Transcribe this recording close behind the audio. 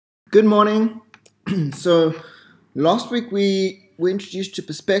Good morning. So last week we were introduced to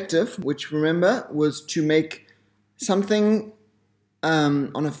perspective, which remember was to make something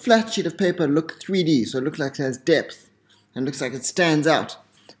on a flat sheet of paper look 3D, so it looks like it has depth and looks like it stands out.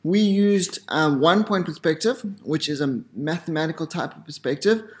 We used 1-point perspective, which is a mathematical type of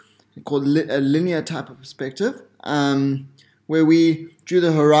perspective called a linear type of perspective, where we drew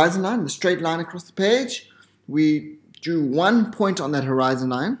the horizon line, the straight line across the page. We drew 1 point on that horizon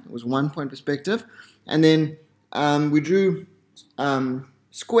line. It was 1-point perspective. And then we drew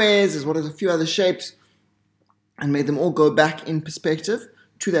squares as well as a few other shapes and made them all go back in perspective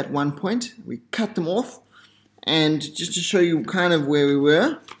to that 1 point. We cut them off, and just to show you kind of where we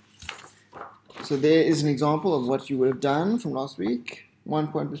were. So there is an example of what you would have done from last week.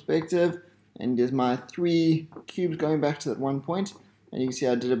 1-point perspective, and there's my 3 cubes going back to that 1 point. And you can see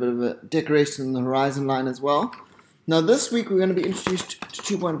I did a bit of a decoration in the horizon line as well. Now this week we're going to be introduced to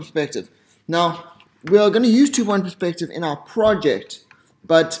 2-point perspective. Now we are going to use 2-point perspective in our project,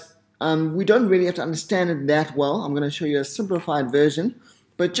 but we don't really have to understand it that well. I'm going to show you a simplified version,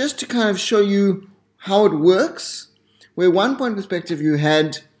 but just to kind of show you how it works, where 1-point perspective you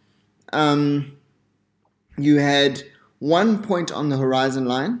had 1 point on the horizon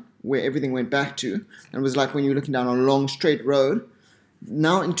line where everything went back to, and it was like when you're looking down a long straight road.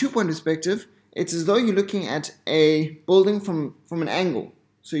 Now in 2-point perspective, it's as though you're looking at a building from an angle.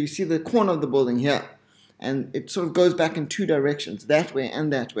 So you see the corner of the building here, and it sort of goes back in 2 directions, that way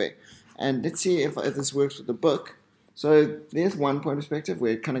and that way. And let's see if this works with the book. So there's 1-point perspective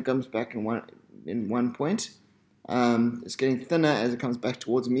where it kind of comes back in one point. It's getting thinner as it comes back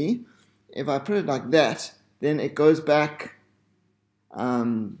towards me. If I put it like that, then it goes back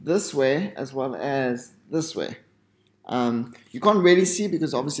this way as well as this way. You can't really see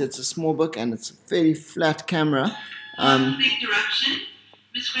because obviously it's a small book and it's a fairly flat camera. Big interruption.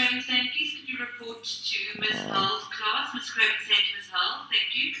 Ms. Cravenstein, please could you report to Ms. Hull's class? Ms. Cravenstein to Ms. Hull, thank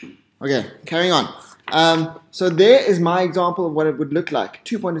you. Okay, carrying on. So there is my example of what it would look like.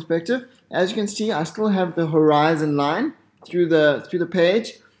 2-point perspective. As you can see, I still have the horizon line through the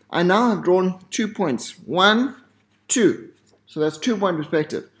page. I now have drawn 2 points. 1, 2. So that's 2-point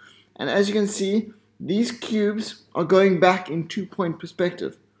perspective. And as you can see, these cubes are going back in 2-point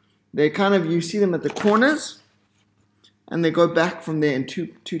perspective. They kind of, you see them at the corners, and they go back from there in two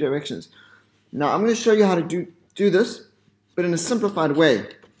directions. Now I'm going to show you how to do this, but in a simplified way.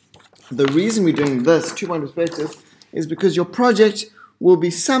 The reason we're doing this 2-point perspective is because your project will be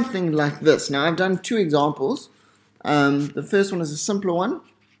something like this. Now I've done 2 examples. The first one is a simpler one.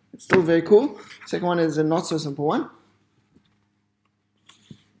 It's still very cool. Second one is a not so simple one.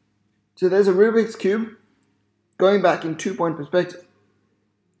 So there's a Rubik's Cube going back in 2-point perspective.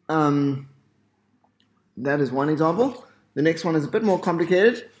 That is one example. The next one is a bit more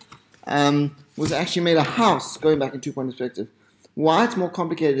complicated. Was actually made a house going back in 2-point perspective. Why it's more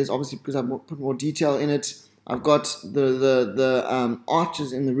complicated is obviously because I've put more detail in it. I've got the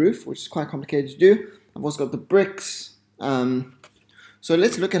arches in the roof, which is quite complicated to do. I've also got the bricks. So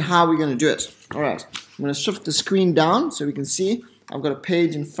let's look at how we're going to do it. Alright, I'm going to shift the screen down so we can see. I've got a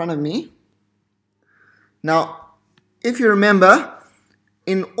page in front of me. Now, if you remember,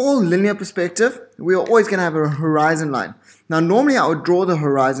 in all linear perspective, we are always going to have a horizon line. Now, normally I would draw the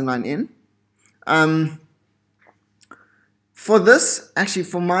horizon line in. For this, actually,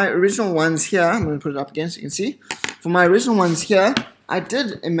 for my original ones here, I'm going to put it up again so you can see. For my original ones here, I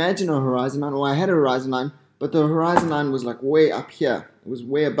did imagine a horizon line, or I had a horizon line, but the horizon line was like way up here. It was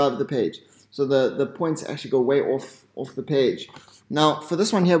way above the page. So the points actually go way off the page. Now, for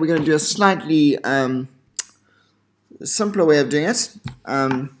this one here, we're going to do a slightly simpler way of doing it.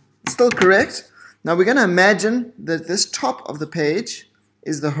 Still correct. Now, we're going to imagine that this top of the page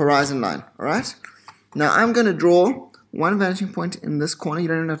is the horizon line. All right? Now, I'm going to draw one vanishing point in this corner. You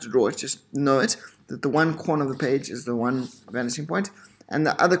don't even have to draw it. Just know it, that the one corner of the page is the one vanishing point, and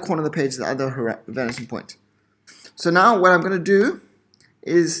the other corner of the page is the other vanishing point. So now, what I'm going to do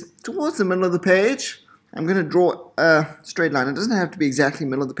is, towards the middle of the page, I'm going to draw a straight line. It doesn't have to be exactly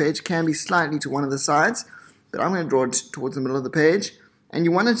middle of the page. It can be slightly to one of the sides, but I'm going to draw it towards the middle of the page. And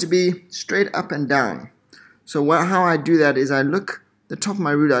you want it to be straight up and down. So how I do that is I look the top of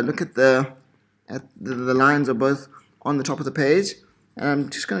my ruler. I look at the lines are both on the top of the page, and I'm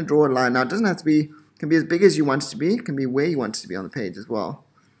just going to draw a line. Now it doesn't have to be. It can be as big as you want it to be. It can be where you want it to be on the page as well.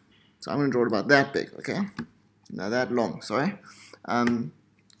 So I'm going to draw it about that big. Okay. Now that long. Sorry.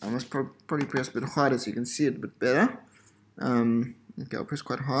 I must probably press a bit harder so you can see it a bit better. Okay, I'll press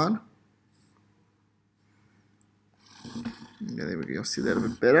quite hard. Okay, there we go. You'll see that a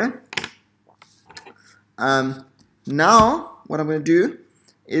bit better. Now, what I'm going to do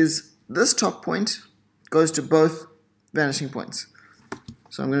is this top point goes to both vanishing points.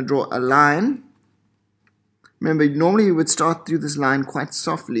 So I'm going to draw a line. Remember, normally you would start through this line quite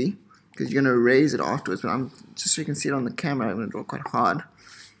softly because you're going to erase it afterwards, but just so you can see it on the camera, I'm going to draw quite hard.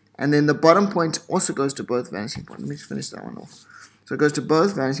 And then the bottom point also goes to both vanishing points. Let me just finish that one off. So it goes to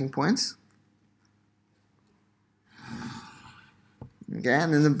both vanishing points. Okay,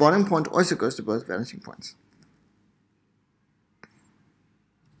 and then the bottom point also goes to both vanishing points.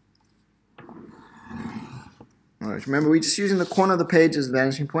 Alright, remember we're just using the corner of the page as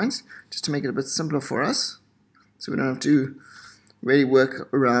vanishing points, just to make it a bit simpler for us. So we don't have to really work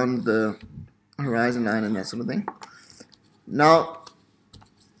around the horizon line and that sort of thing. Now,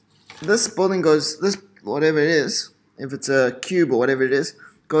 this building goes, this whatever it is, if it's a cube or whatever it is,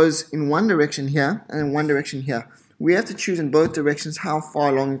 goes in one direction here and in one direction here. We have to choose in both directions how far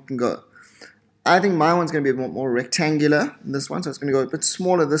along it can go. I think my one's going to be a bit more rectangular than this one, so it's going to go a bit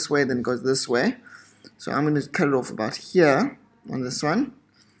smaller this way than it goes this way. So I'm going to cut it off about here on this one,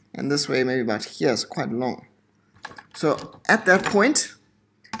 and this way maybe about here, so quite long. So at that point,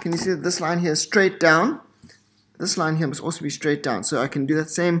 can you see that this line here is straight down? This line here must also be straight down. So I can do that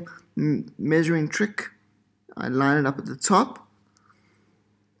same measuring trick. I line it up at the top,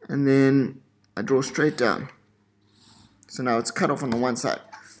 and then I draw straight down. So now it's cut off on the one side.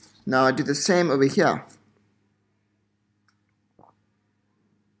 Now I do the same over here.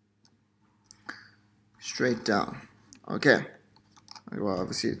 Straight down. Okay. Well,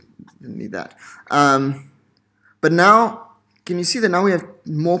 obviously didn't need that. But now, can you see that now we have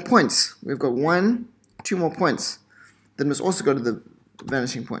more points? We've got 1, 2 more points. That must also go to the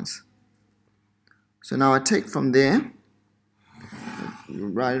vanishing points. So now I take from there,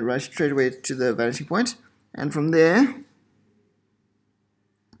 right straight away to the vanishing point, and from there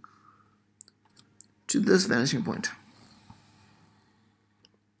to this vanishing point.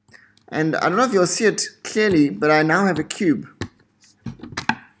 And I don't know if you'll see it clearly, but I now have a cube.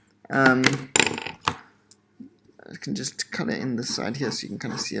 I can just color in this side here so you can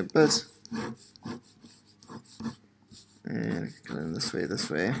kind of see a bit. And color in this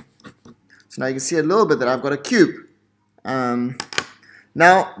way. So now you can see a little bit that I've got a cube. Now,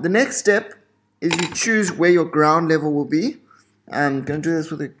 the next step is you choose where your ground level will be. I'm going to do this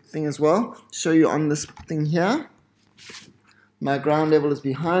with a thing as well. Show you on this thing here. My ground level is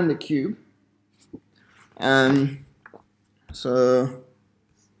behind the cube. So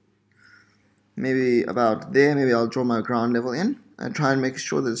maybe about there, maybe I'll draw my ground level in and try and make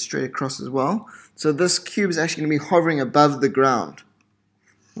sure that it's straight across as well. So this cube is actually going to be hovering above the ground,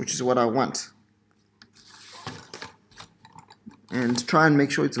 which is what I want. And try and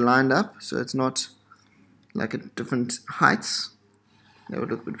make sure it's lined up so it's not like at different heights. That would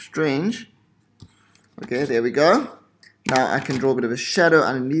look a bit strange. Okay, there we go. Now I can draw a bit of a shadow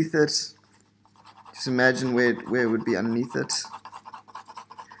underneath it. Just imagine where it would be underneath it.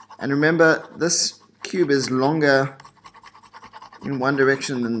 And remember, this cube is longer in one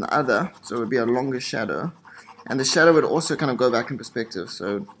direction than the other, so it would be a longer shadow. And the shadow would also kind of go back in perspective,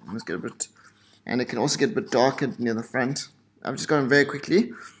 so let's get a bit, and it can also get a bit darker near the front. I've just gone very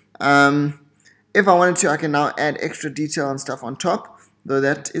quickly. If I wanted to, I can now add extra detail and stuff on top, though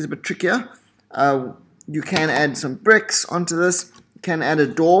that is a bit trickier. You can add some bricks onto this. You can add a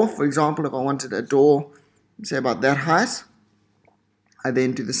door, for example, if I wanted a door, say about that height. I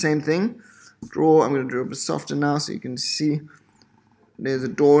then do the same thing. Draw, I'm going to draw a bit softer now so you can see. There's a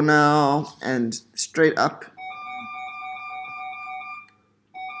door now, and straight up.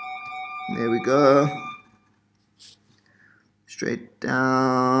 There we go. Straight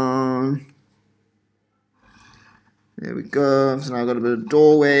down. There we go. So now I've got a bit of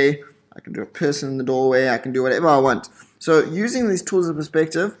doorway. I can draw a person in the doorway. I can do whatever I want. So using these tools of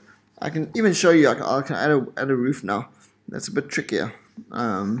perspective, I can even show you. I can add a roof now. That's a bit trickier.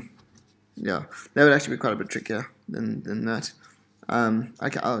 Yeah, that would actually be quite a bit trickier than that.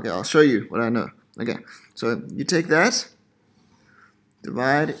 Okay, I'll show you what I know. Okay, so you take that,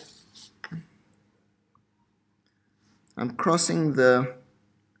 divide. I'm crossing the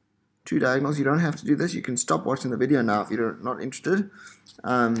two diagonals. You don't have to do this. You can stop watching the video now if you're not interested.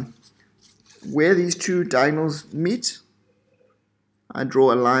 Where these two diagonals meet, I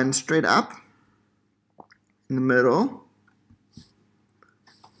draw a line straight up in the middle.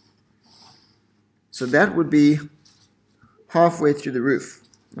 So that would be halfway through the roof,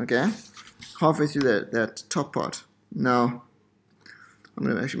 okay? Halfway through that top part. Now, I'm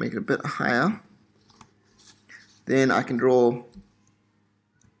going to actually make it a bit higher. Then I can draw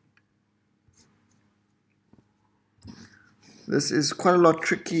this is quite a lot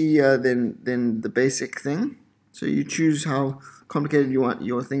trickier than the basic thing. So you choose how complicated you want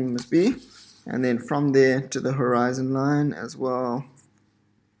your thing must be, and then from there to the horizon line as well.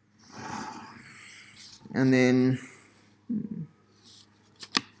 And then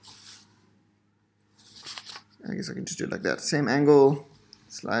I guess I can just do it like that. Same angle,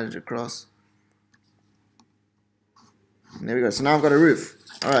 slide it across. And there we go. So now I've got a roof.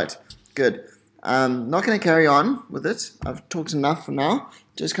 Alright, good. Not going to carry on with it. I've talked enough for now.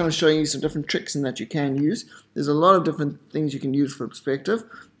 Just kind of showing you some different tricks in that you can use. There's a lot of different things you can use for perspective.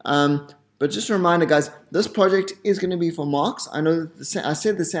 But just a reminder, guys, this project is going to be for marks. I know that I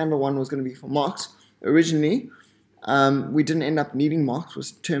said the Sandler one was going to be for marks originally. We didn't end up needing marks. It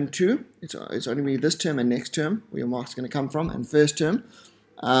was term 2. It's only going to be this term and next term where your marks are going to come from, and first term.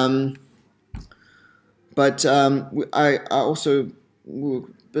 I also were a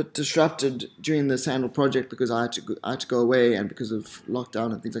bit disrupted during the Sandal project because I had to go away and because of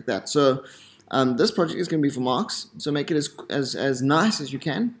lockdown and things like that. So this project is going to be for marks. So make it as nice as you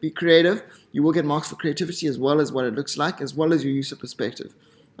can. Be creative. You will get marks for creativity as well as what it looks like, as well as your use of perspective.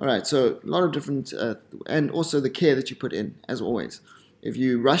 Alright, so a lot of different, and also the care that you put in, as always. If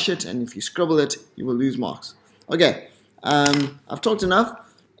you rush it and if you scribble it, you will lose marks. Okay, I've talked enough.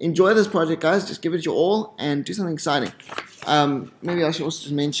 Enjoy this project, guys. Just give it your all and do something exciting. Maybe I should also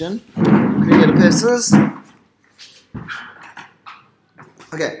just mention creative pieces.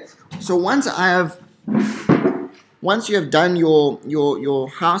 Okay, so once you have done your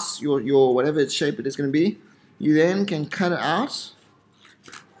house, your whatever shape it is going to be, you then can cut it out.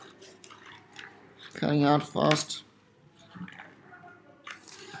 Cutting out fast.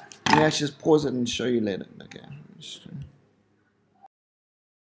 Maybe I should just pause it and show you later. Okay.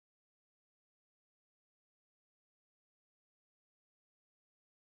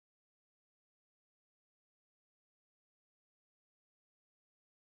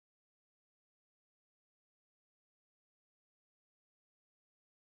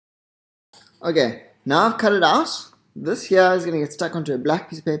 Okay, now I've cut it out. This here is going to get stuck onto a black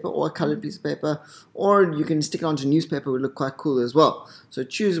piece of paper or a colored piece of paper, or you can stick it onto newspaper. It would look quite cool as well. So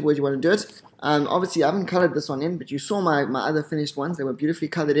choose where you want to do it. Obviously, I haven't colored this one in, but you saw my other finished ones. They were beautifully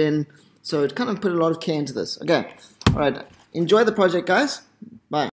colored in, so it kind of put a lot of care into this. Okay, all right. Enjoy the project, guys.